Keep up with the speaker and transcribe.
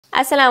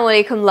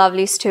Assalamualaikum,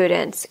 lovely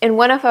students. In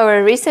one of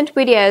our recent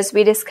videos,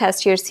 we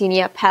discussed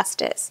Yersinia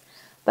pestis.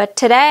 But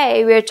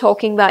today, we are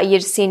talking about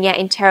Yersinia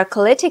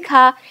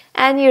enterocolitica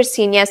and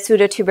Yersinia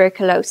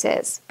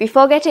pseudotuberculosis.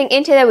 Before getting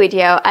into the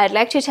video, I'd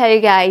like to tell you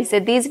guys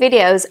that these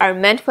videos are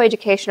meant for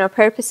educational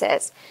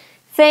purposes.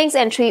 Things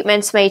and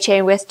treatments may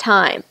change with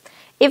time.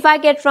 If I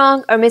get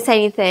wrong or miss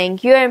anything,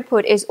 your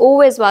input is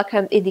always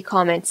welcome in the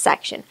comments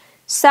section.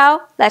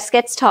 So, let's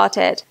get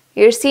started.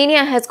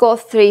 Yersinia has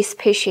got three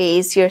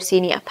species: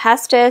 Yersinia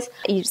pestis,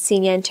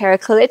 Yersinia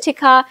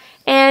enterocolitica,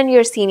 and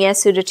Yersinia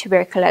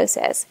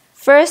pseudotuberculosis.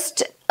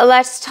 First,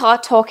 let's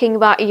start talking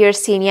about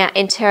Yersinia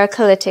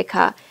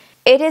enterocolitica.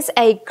 It is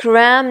a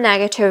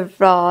gram-negative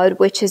rod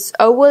which is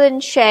oval in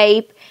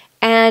shape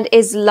and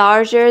is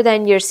larger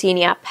than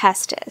Yersinia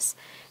pestis.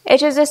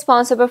 It is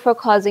responsible for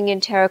causing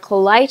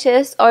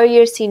enterocolitis or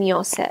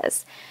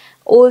yersiniosis,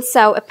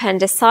 also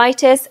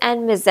appendicitis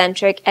and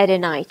mesenteric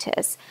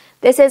adenitis.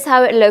 This is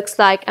how it looks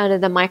like under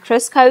the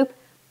microscope,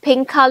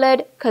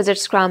 pink-colored because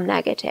it's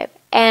gram-negative,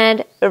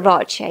 and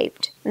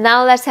rod-shaped.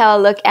 Now let's have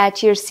a look at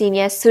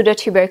Yersinia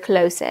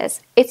pseudotuberculosis.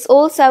 It's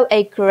also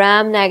a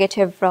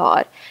gram-negative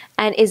rod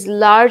and is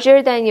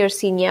larger than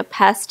Yersinia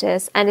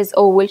pestis and is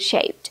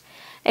oval-shaped.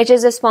 It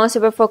is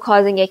responsible for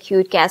causing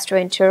acute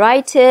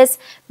gastroenteritis,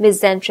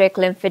 mesenteric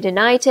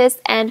lymphadenitis,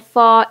 and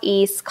Far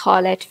East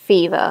scarlet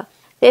fever.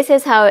 This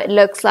is how it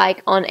looks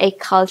like on a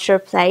culture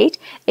plate.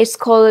 Its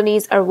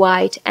colonies are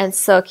white and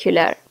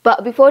circular.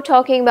 But before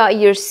talking about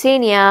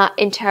Yersinia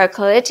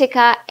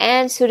enterocolitica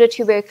and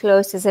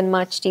pseudotuberculosis in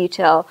much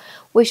detail,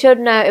 we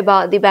should know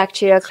about the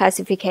bacterial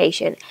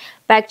classification.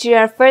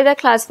 Bacteria are further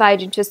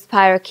classified into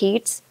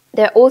spirochetes.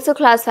 They're also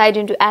classified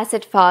into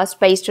acid-fast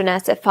based on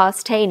acid-fast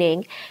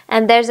staining,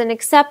 and there's an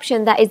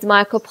exception that is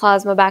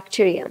Mycoplasma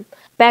bacterium.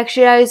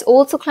 Bacteria is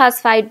also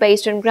classified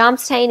based on gram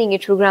staining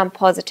into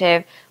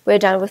gram-positive, we're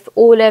done with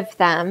all of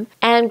them,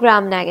 and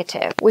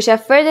gram-negative, which are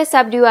further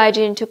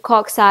subdivided into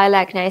cocci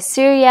like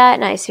Neisseria,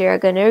 Neisseria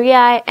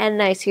gonorrhoeae, and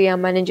Neisseria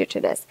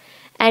meningitidis,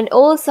 and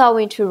also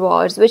into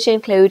rods, which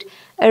include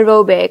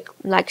aerobic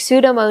like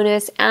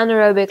Pseudomonas,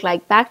 anaerobic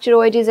like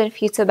Bacteroides and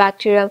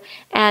Fusobacterium,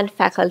 and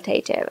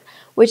facultative,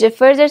 which are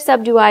further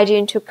subdivided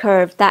into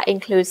curve that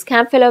includes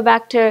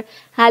Campylobacter,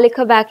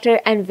 Helicobacter,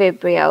 and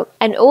Vibrio,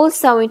 and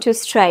also into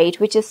straight,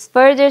 which is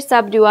further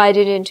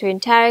subdivided into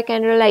enteric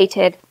and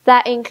related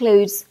that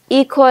includes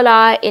E.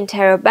 coli,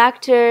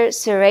 Enterobacter,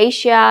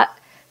 Serratia,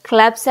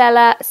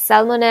 Klebsiella,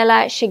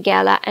 Salmonella,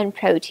 Shigella, and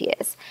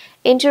Proteus.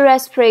 Into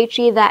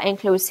respiratory that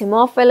includes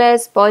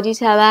Haemophilus,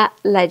 Bordetella,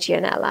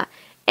 Legionella,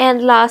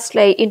 and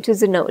lastly into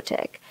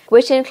zoonotic,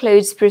 which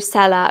includes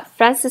Brucella,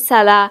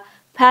 Francisella,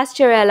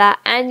 Pasteurella,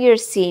 and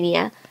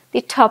Yersinia,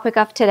 the topic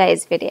of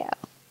today's video.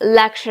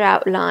 Lecture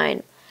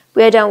outline.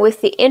 We are done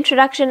with the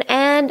introduction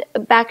and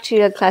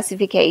bacterial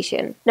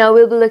classification. Now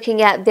we'll be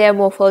looking at their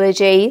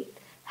morphology,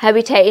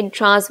 habitat and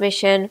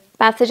transmission,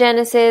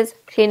 pathogenesis,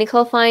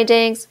 clinical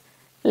findings,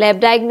 lab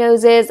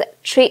diagnosis,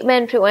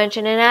 treatment,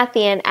 prevention, and at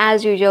the end,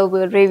 as usual,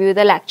 we'll review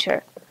the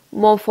lecture.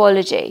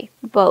 Morphology.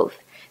 Both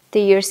the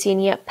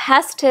Yersinia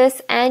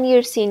pestis and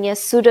Yersinia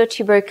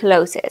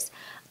pseudotuberculosis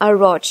are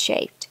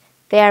rod-shaped.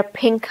 They are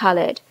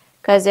pink-colored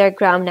because they are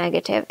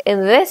gram-negative.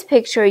 In this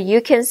picture,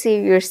 you can see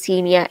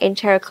Yersinia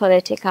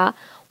enterocolitica,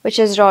 which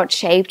is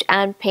rod-shaped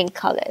and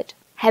pink-colored.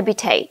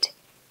 Habitat.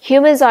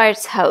 Humans are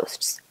its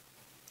hosts,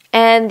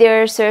 and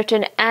there are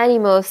certain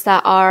animals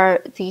that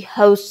are the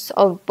hosts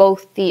of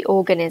both the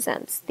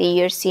organisms, the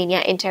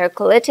Yersinia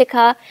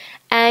enterocolitica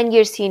and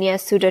Yersinia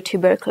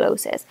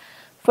pseudotuberculosis.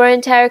 For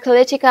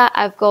enterocolitica,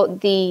 I've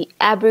got the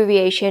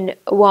abbreviation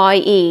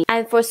YE,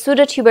 and for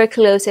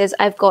pseudotuberculosis,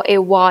 I've got a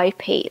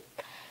YP.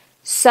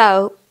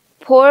 So,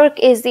 pork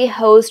is the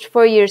host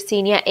for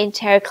Yersinia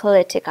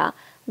enterocolitica.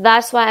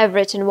 That's why I've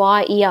written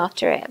YE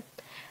after it.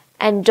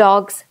 And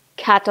dogs,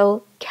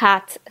 cattle,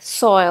 cats,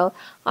 soil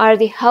are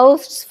the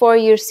hosts for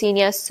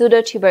Yersinia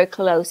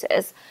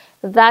pseudotuberculosis.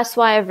 That's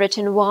why I've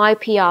written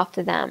YP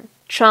after them.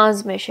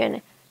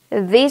 Transmission.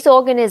 These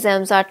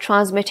organisms are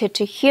transmitted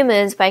to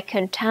humans by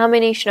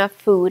contamination of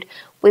food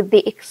with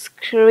the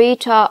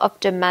excreta of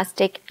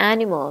domestic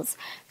animals,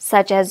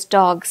 such as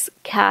dogs,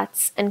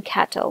 cats, and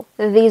cattle.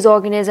 These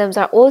organisms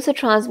are also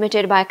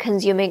transmitted by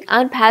consuming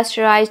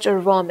unpasteurized or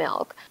raw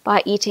milk,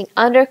 by eating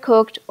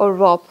undercooked or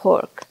raw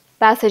pork.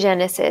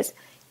 Pathogenesis.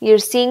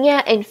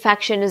 Yersinia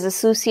infection is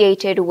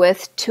associated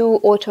with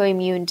two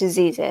autoimmune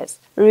diseases,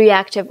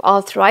 reactive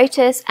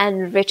arthritis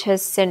and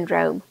Richter's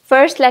syndrome.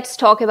 First, let's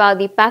talk about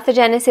the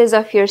pathogenesis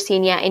of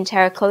Yersinia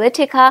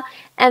enterocolitica,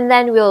 and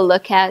then we'll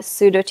look at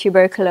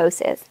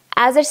pseudotuberculosis.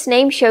 As its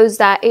name shows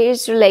that it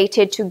is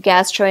related to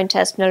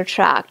gastrointestinal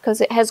tract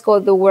because it has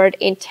got the word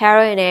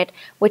entero in it,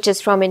 which is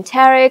from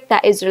enteric,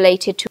 that is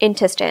related to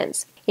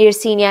intestines.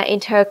 Yersinia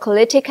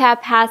enterocolitica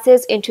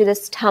passes into the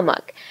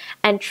stomach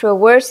and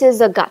traverses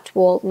the gut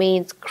wall,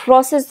 means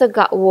crosses the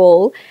gut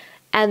wall,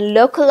 and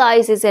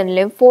localizes in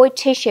lymphoid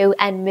tissue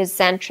and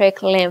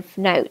mesenteric lymph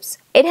nodes.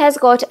 It has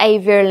got a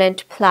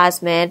virulent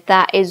plasmid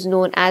that is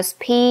known as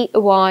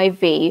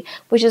PYV,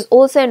 which is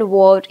also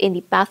involved in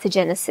the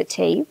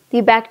pathogenicity.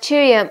 The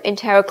bacterium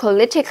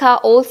enterocolitica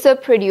also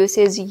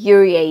produces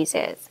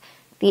ureases,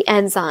 the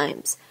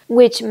enzymes,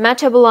 which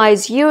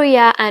metabolize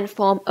urea and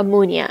form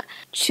ammonia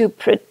to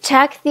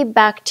protect the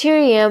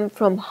bacterium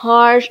from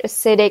harsh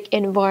acidic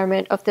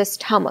environment of the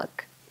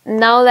stomach.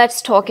 Now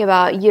let's talk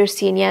about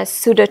Yersinia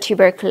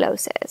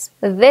pseudotuberculosis.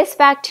 This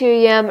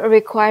bacterium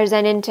requires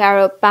an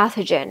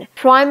enteropathogen.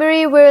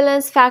 Primary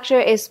virulence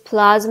factor is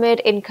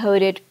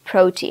plasmid-encoded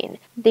protein.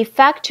 The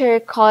factor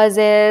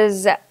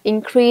causes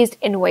increased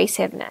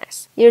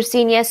invasiveness.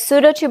 Yersinia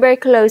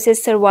pseudotuberculosis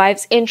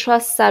survives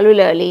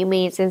intracellularly,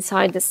 means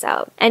inside the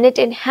cell, and it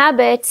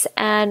inhabits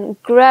and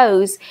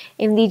grows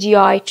in the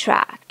GI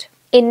tract.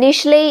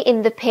 Initially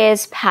in the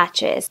Peyer's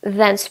patches,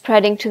 then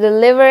spreading to the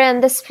liver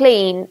and the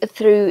spleen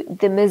through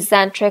the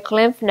mesenteric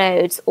lymph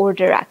nodes or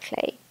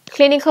directly.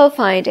 Clinical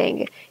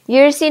finding: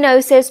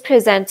 Yersinosis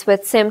presents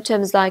with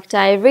symptoms like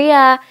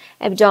diarrhea,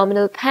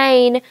 abdominal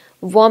pain,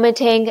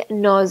 vomiting,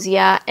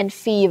 nausea, and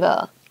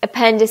fever.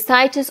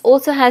 Appendicitis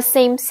also has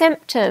same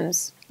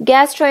symptoms.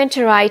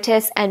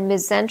 Gastroenteritis and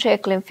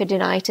mesenteric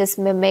lymphadenitis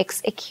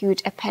mimics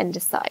acute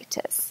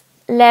appendicitis.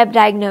 Lab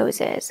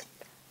diagnosis: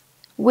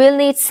 we'll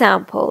need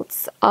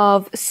samples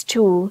of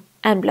stool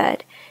and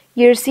blood.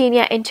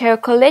 Yersinia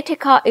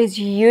enterocolitica is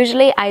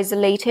usually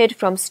isolated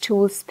from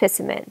stool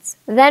specimens.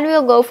 Then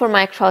we'll go for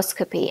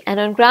microscopy, and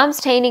on gram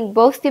staining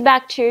both the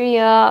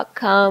bacteria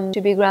come to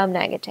be gram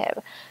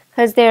negative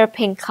because they are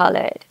pink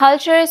colored.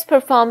 Culture is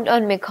performed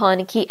on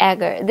Meconici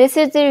agar. This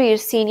is the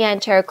Yersinia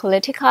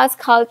enterocolitica's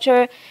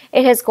culture.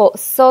 It has got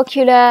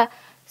circular,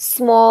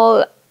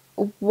 small,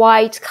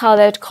 white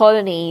colored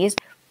colonies.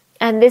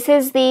 And this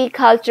is the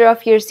culture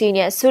of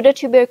Yersinia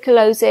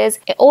pseudotuberculosis.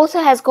 It also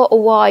has got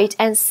white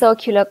and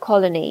circular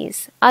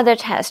colonies. Other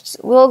tests,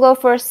 we'll go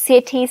for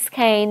CT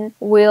scan,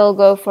 we'll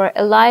go for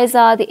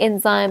ELISA, the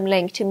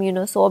enzyme-linked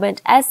immunosorbent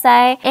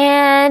assay,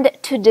 and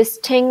to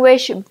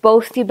distinguish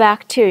both the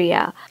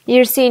bacteria.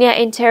 Yersinia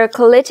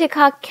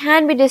enterocolitica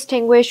can be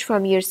distinguished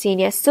from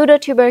Yersinia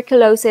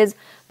pseudotuberculosis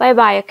by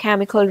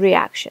biochemical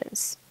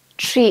reactions.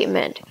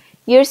 Treatment: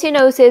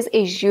 Yersinosis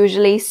is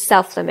usually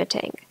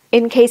self-limiting.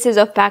 In cases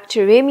of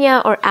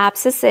bacteremia or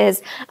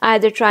abscesses,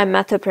 either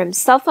trimethoprim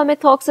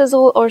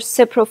sulfamethoxazole or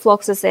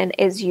ciprofloxacin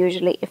is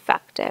usually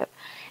effective.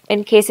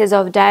 In cases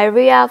of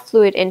diarrhea,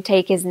 fluid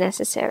intake is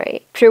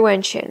necessary.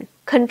 Prevention: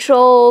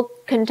 control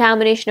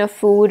contamination of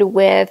food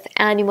with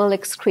animal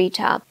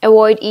excreta.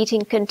 Avoid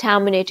eating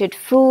contaminated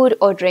food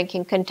or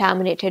drinking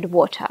contaminated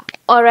water.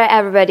 Alright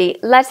everybody,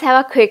 let's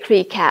have a quick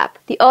recap.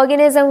 The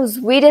organisms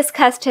we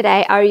discussed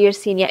today are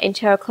Yersinia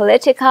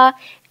enterocolitica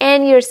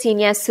and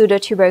Yersinia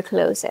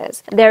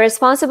pseudotuberculosis. They're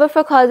responsible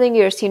for causing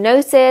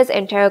yersinosis,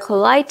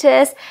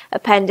 enterocolitis,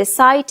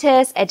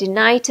 appendicitis,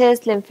 adenitis,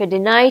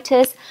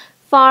 lymphadenitis,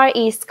 Far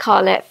East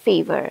scarlet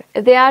fever.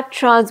 They are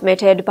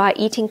transmitted by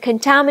eating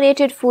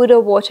contaminated food or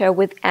water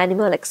with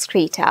animal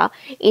excreta,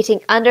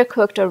 eating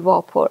undercooked or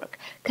raw pork,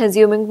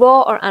 consuming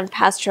raw or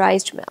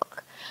unpasteurized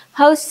milk.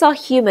 Hosts are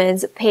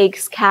humans,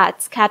 pigs,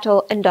 cats,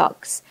 cattle, and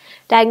dogs.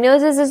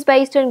 Diagnosis is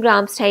based on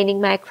gram staining,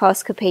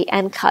 microscopy,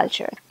 and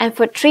culture. And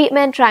for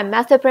treatment,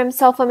 trimethoprim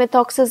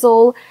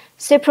sulfamethoxazole,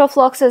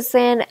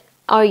 ciprofloxacin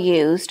are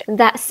used.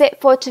 That's it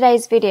for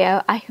today's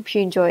video. I hope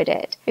you enjoyed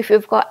it. If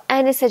you've got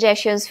any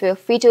suggestions, feel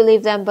free to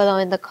leave them below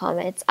in the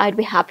comments. I'd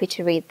be happy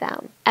to read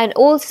them. And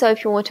also,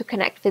 if you want to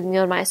connect with me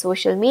on my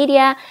social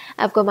media,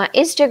 I've got my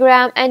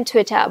Instagram and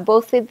Twitter,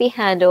 both with the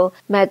handle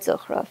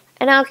medzukhruf.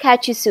 And I'll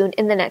catch you soon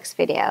in the next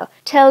video.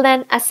 Till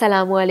then,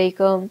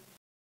 Assalamualaikum.